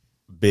as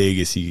big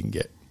as he can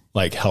get,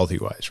 like healthy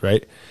wise,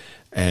 right?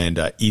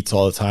 And eats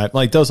all the time,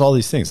 like does all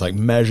these things, like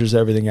measures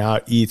everything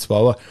out, eats,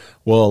 blah, blah.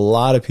 Well, a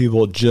lot of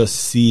people just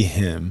see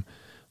him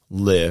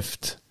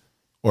lift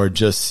or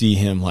just see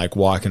him like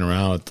walking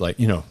around with like,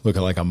 you know,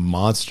 looking like a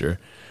monster,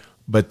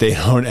 but they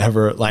don't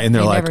ever like, and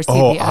they're like, never see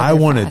oh, the I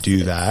other want to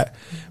do facets. that.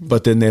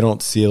 But then they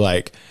don't see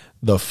like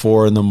the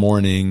 4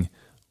 a.m.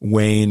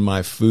 weighing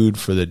my food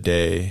for the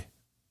day,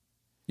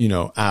 you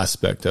know,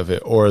 aspect of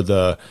it, or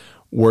the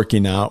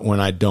working out when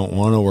I don't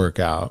want to work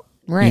out.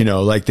 Right. You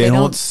know, like they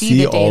don't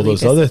see the all daily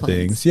those other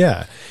disciplines. things.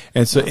 Yeah.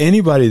 And so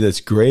anybody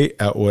that's great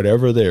at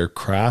whatever their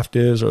craft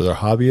is or their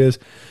hobby is,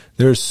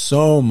 there's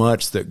so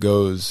much that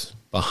goes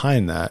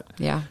behind that.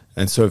 Yeah.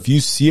 And so if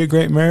you see a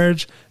great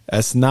marriage,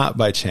 that's not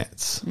by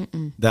chance.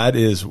 That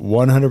is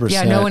 100%.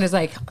 Yeah, no one is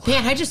like,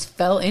 man, I just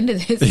fell into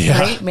this Yeah.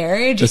 great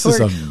marriage. This is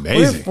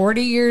amazing. We're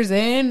 40 years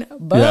in.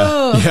 Boom.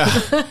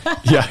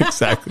 Yeah,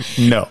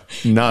 exactly. No,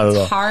 not at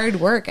all.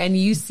 Hard work. And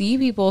you see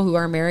people who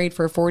are married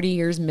for 40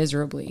 years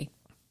miserably.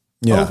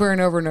 Yeah. Over and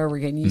over and over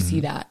again. You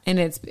see that.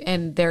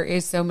 And there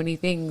is so many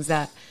things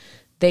that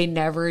they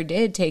never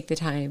did take the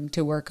time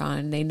to work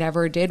on. They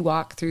never did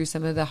walk through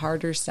some of the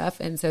harder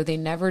stuff. And so they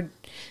never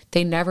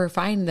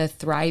find the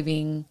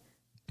thriving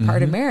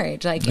part of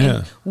marriage. Like,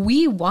 and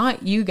we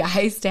want you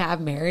guys to have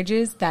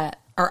marriages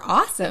that are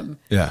awesome.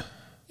 Yeah.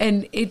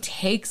 And it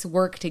takes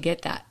work to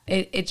get that.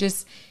 It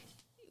just,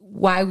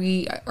 why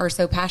we are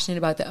so passionate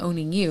about the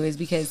owning you is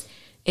because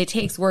it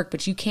takes work,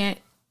 but you can't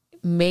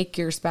make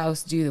your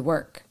spouse do the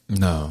work.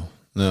 No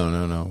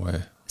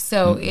way.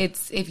 So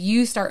it's, if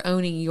you start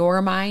owning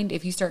your mind,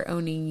 if you start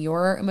owning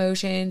your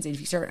emotions, if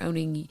you start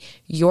owning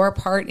your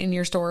part in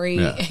your story,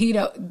 you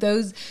know,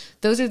 those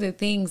are the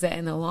things that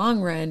in the long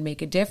run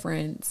make a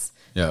difference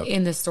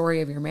in the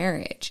story of your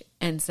marriage.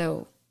 And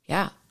so,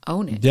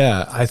 own it.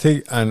 Yeah, I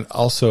think, and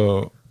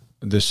also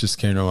this just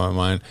came to my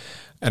mind,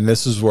 and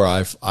this is where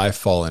I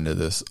fall into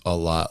this a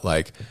lot.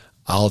 Like,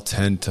 I'll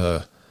tend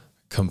to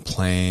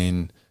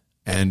complain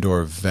and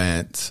or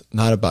vent,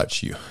 not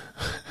about you,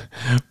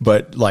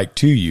 but like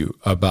to you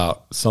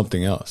about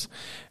something else.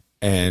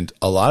 And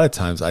a lot of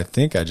times I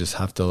think I just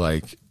have to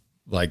like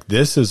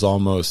this is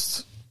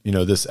almost, you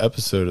know, this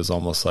episode is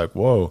almost like,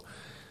 whoa,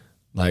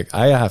 like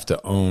I have to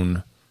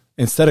own,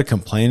 instead of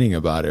complaining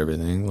about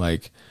everything,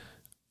 like,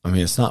 I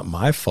mean, it's not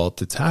my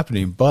fault it's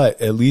happening, but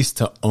at least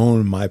to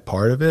own my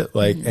part of it.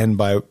 Like, and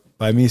by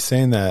me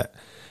saying that,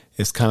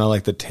 it's kind of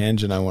like the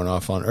tangent I went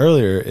off on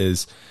earlier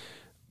is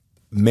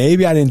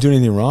maybe I didn't do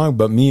anything wrong,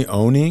 but me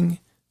owning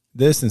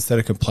this instead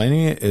of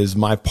complaining it is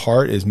my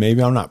part is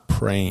maybe I'm not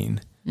praying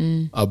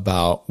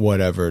about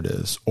whatever it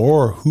is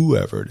or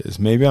whoever it is.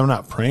 Maybe I'm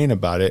not praying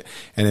about it.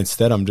 And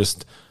instead I'm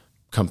just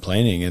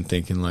complaining and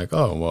thinking like,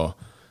 oh, well,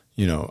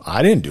 you know,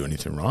 I didn't do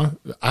anything wrong.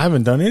 I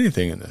haven't done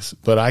anything in this,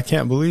 but I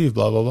can't believe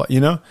blah, blah, blah, you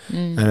know?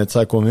 And it's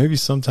like, well, maybe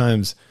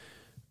sometimes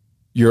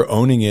you're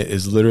owning it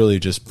is literally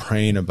just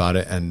praying about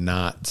it and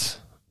not,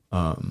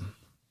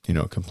 you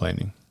know,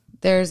 complaining.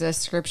 There's a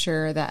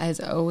scripture that has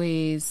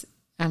always,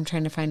 I'm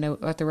trying to find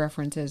out what the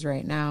reference is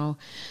right now,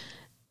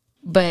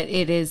 but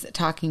it is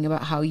talking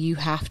about how you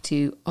have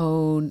to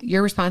own,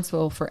 you're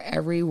responsible for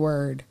every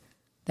word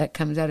that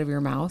comes out of your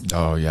mouth.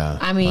 Oh yeah.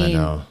 I mean, I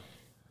know.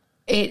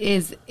 It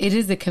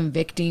is a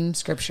convicting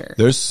scripture.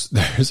 There's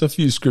a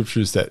few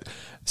scriptures that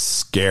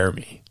scare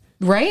me.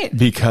 Right?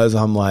 Because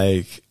I'm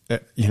like,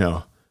 you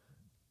know,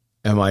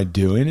 am I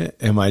doing it?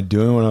 Am I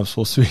doing what I'm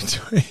supposed to be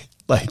doing?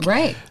 Like,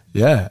 right.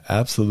 Yeah,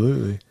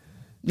 absolutely.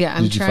 Yeah.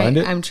 Did you find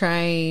it? I'm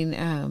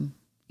trying.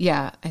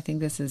 Yeah, I think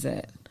this is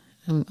it.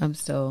 I'm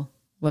still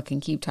looking.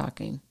 Keep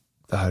talking.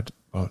 I'll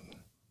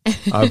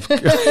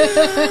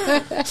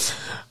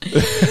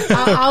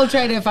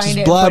try to find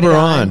it. Blabber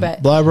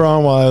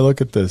on while I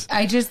look at this.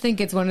 I just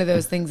think it's one of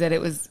those things that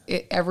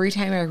every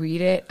time I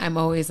read it, I'm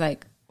always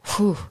like,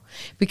 whew,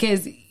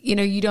 because, you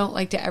know, you don't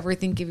like to ever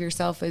think of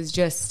yourself as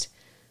just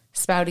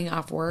spouting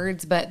off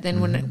words, but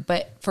then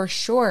but for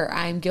sure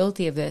I'm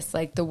guilty of this,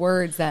 like the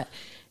words that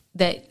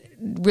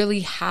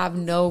really have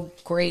no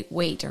great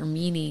weight or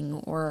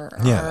meaning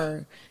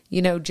or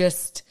you know,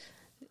 just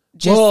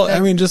well, I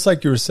mean, just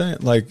like you were saying,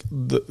 like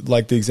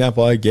the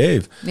example I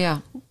gave. Yeah.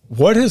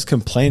 What has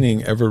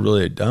complaining ever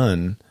really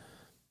done?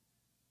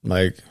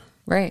 Like,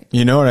 right.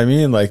 You know what I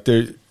mean? Like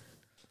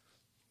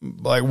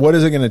what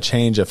is it going to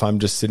change if I'm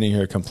just sitting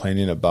here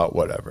complaining about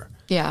whatever?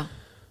 Yeah.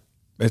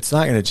 It's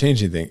not going to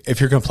change anything. If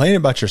you're complaining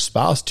about your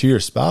spouse to your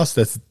spouse,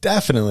 that's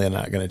definitely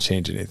not going to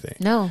change anything.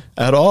 No.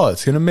 At all.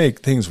 It's going to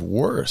make things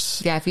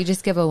worse. Yeah. If you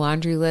just give a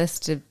laundry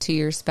list to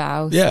your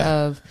spouse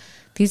of,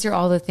 these are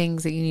all the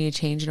things that you need to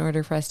change in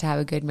order for us to have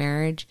a good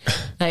marriage.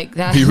 Like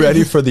that. Be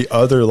ready for the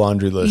other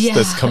laundry list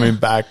that's coming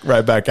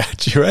right back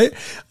at you, right?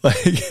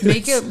 Like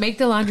make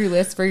the laundry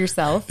list for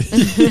yourself.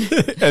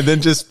 And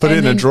then just put it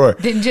in a drawer.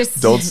 Then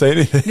just don't say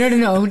anything.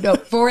 No,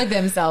 for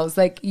themselves.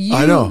 Like you,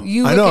 I know.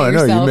 You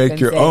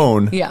make your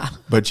own. Yeah.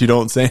 But you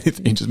don't say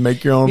anything. You just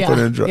make your own, put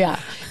it in a drawer. Yeah.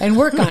 And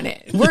work on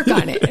it.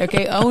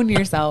 Okay. Own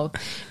yourself.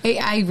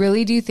 I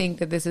really do think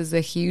that this is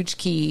a huge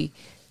key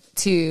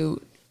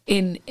to,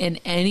 in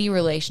any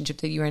relationship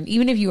that you're in,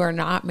 even if you are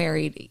not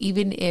married,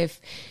 even if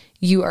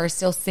you are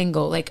still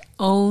single, like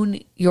own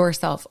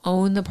yourself,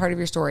 own the part of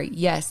your story.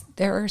 Yes,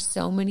 there are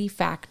so many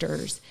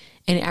factors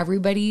in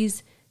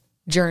everybody's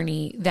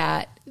journey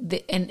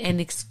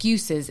and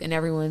excuses in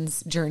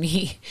everyone's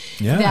journey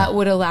that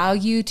would allow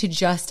you to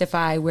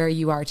justify where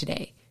you are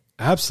today.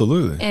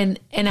 Absolutely. And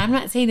I'm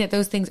not saying that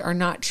those things are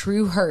not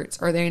true hurts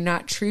or they're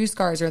not true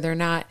scars or they're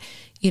not,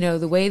 you know,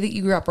 the way that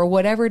you grew up or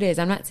whatever it is.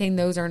 I'm not saying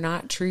those are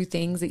not true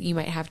things that you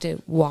might have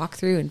to walk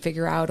through and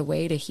figure out a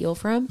way to heal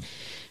from.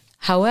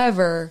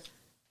 However,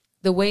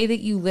 the way that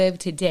you live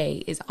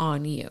today is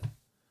on you.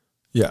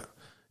 Yeah.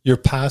 Your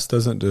past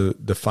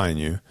doesn't define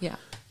you. Yeah.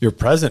 Your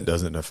present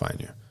doesn't define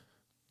you.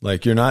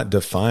 Like you're not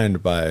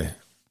defined by,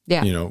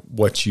 you know,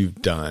 what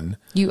you've done.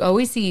 You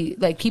always see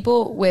like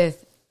people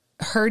with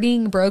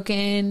hurting,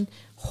 broken,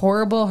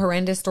 horrible,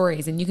 horrendous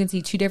stories. And you can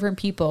see two different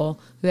people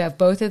who have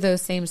both of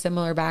those same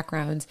similar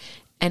backgrounds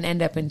and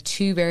end up in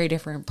two very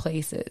different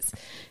places.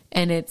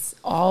 And it's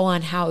all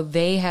on how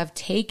they have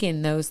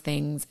taken those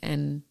things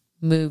and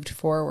moved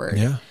forward.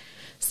 Yeah.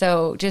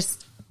 So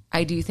just,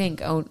 I do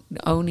think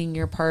owning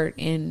your part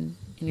in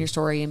your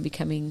story and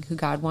becoming who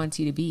God wants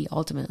you to be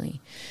ultimately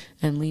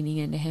and leaning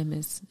into him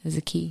is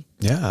a key.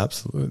 Yeah,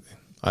 absolutely.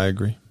 I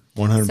agree.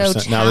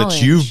 100%. Now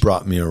that you've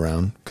brought me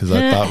around, because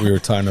I thought we were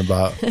talking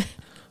about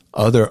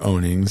other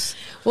ownings.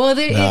 Well,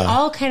 it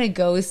all kind of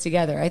goes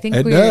together. I think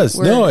it does.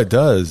 No, it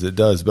does. It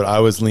does. But I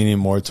was leaning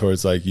more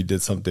towards like you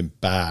did something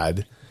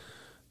bad,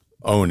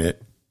 own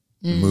it,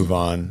 move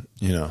on,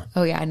 you know.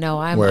 Oh, yeah. No,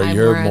 I'm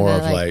you're more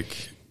of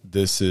like,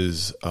 this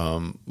is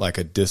like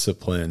a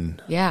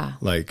discipline. Yeah.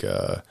 Like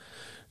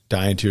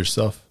dying to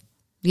yourself.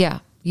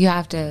 Yeah. You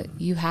have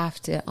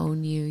to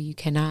own you. You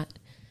cannot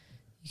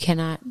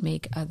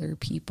make other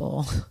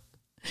people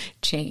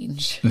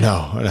change.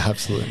 No,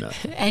 absolutely not.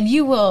 And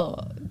you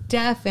will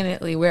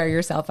definitely wear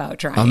yourself out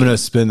trying. I'm going to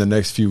spend the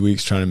next few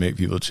weeks trying to make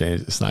people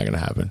change. It's not going to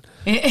happen.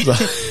 They're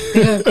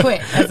going to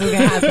quit. That's what's going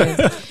to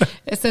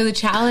happen. So the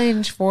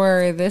challenge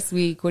for this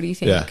week, what do you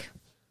think? Yeah.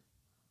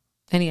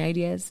 Any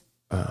ideas?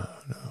 No.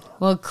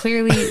 Well,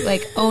 clearly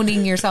like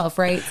owning yourself,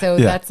 right? So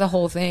that's the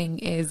whole thing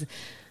is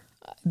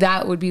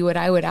that would be what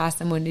I would ask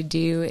someone to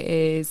do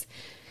is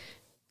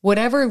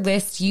whatever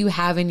list you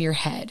have in your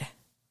head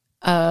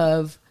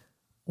of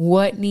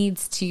what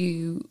needs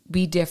to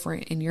be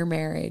different in your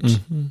marriage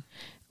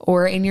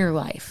or in your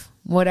life,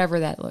 whatever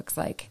that looks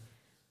like,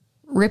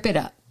 rip it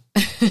up.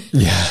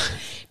 Yeah.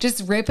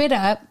 Just rip it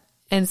up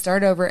and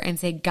start over and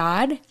say,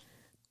 God,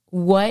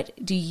 what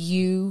do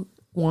you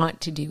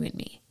want to do in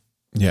me?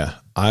 Yeah.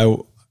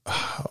 How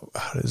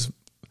does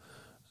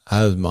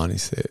Monty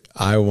say it?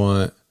 I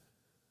want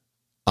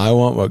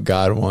what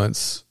God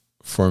wants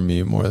for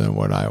me more than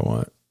what I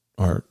want,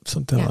 or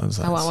something along those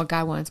lines. I want what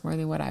God wants more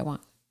than what I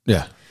want.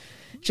 Yeah.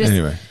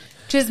 Anyway.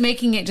 Just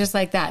making it just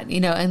like that,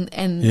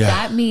 and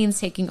that means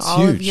taking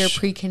all of your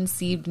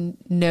preconceived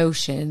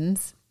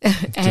notions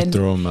and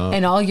throw them out.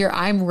 And all your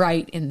I'm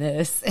right in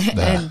this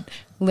and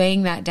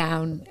laying that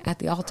down at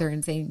the altar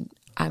and saying,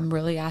 I'm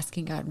really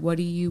asking God, what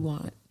do you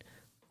want?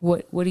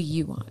 What do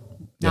you want?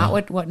 Not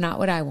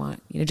what I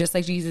want. Just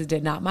like Jesus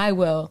did, not my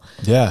will,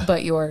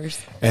 but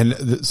yours.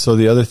 And so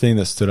the other thing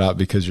that stood out,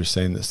 because you're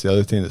saying this, the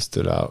other thing that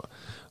stood out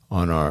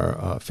on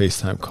our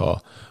FaceTime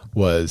call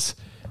was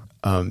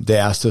they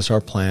asked us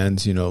our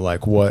plans,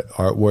 like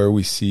where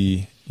we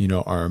see,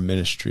 our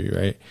ministry,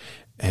 right?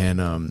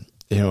 And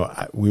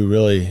we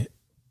really,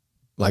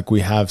 like, we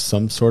have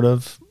some sort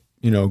of,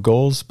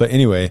 goals, but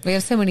anyway, we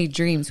have so many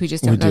dreams. We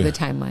just don't know the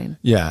timeline.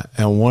 Yeah.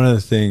 And one of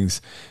the things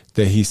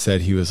that he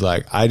said, he was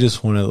like, I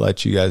just want to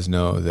let you guys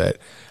know that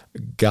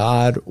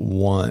God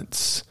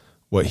wants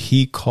what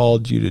he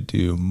called you to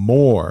do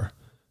more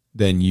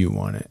than you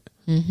want it,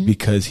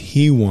 because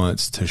he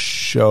wants to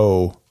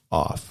show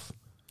off.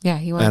 Yeah.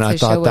 He wants and I to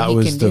show thought what that he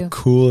was can the do.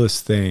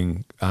 coolest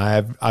thing.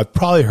 I've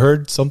probably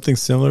heard something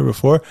similar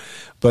before,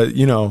 but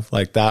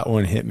like that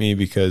one hit me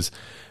because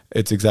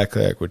it's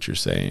exactly like what you're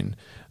saying.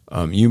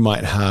 You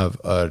might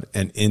have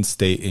an end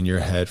state in your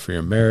head for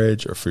your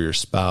marriage or for your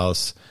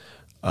spouse.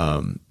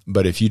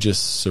 But if you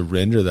just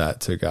surrender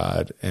that to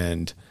God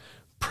and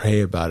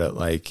pray about it,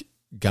 like,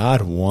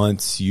 God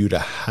wants you to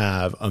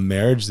have a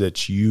marriage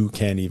that you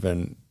can't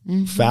even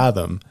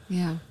fathom.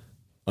 Yeah.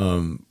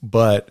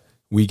 But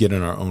we get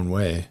in our own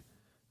way.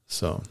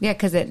 So yeah,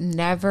 because it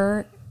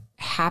never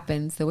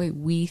happens the way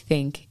we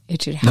think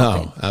it should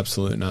happen. No,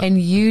 absolutely not. And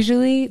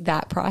usually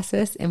that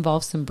process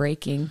involves some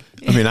breaking.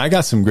 I mean, I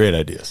got some great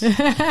ideas.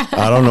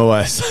 I don't know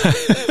why.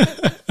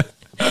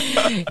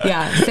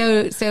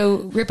 Yeah. So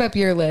rip up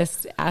your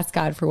list. Ask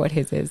God for what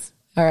his is.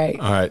 All right.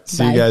 All right.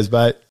 See you guys.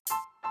 Bye.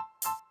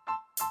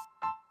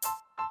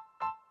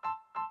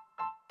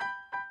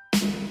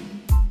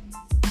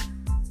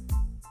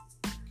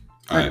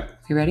 All right.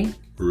 You ready?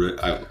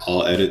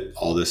 I'll edit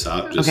all this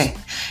out. Just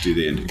do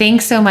the ending.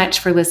 Thanks so much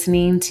for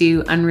listening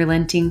to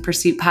Unrelenting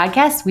Pursuit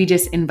Podcast. We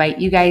just invite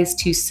you guys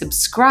to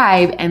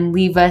subscribe and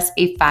leave us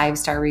a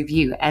 5-star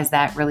review, as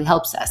that really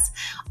helps us.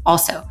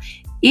 Also,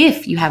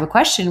 if you have a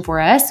question for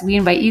us, we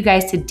invite you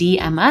guys to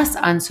DM us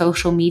on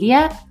social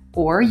media,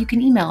 or you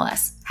can email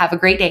us. Have a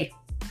great day.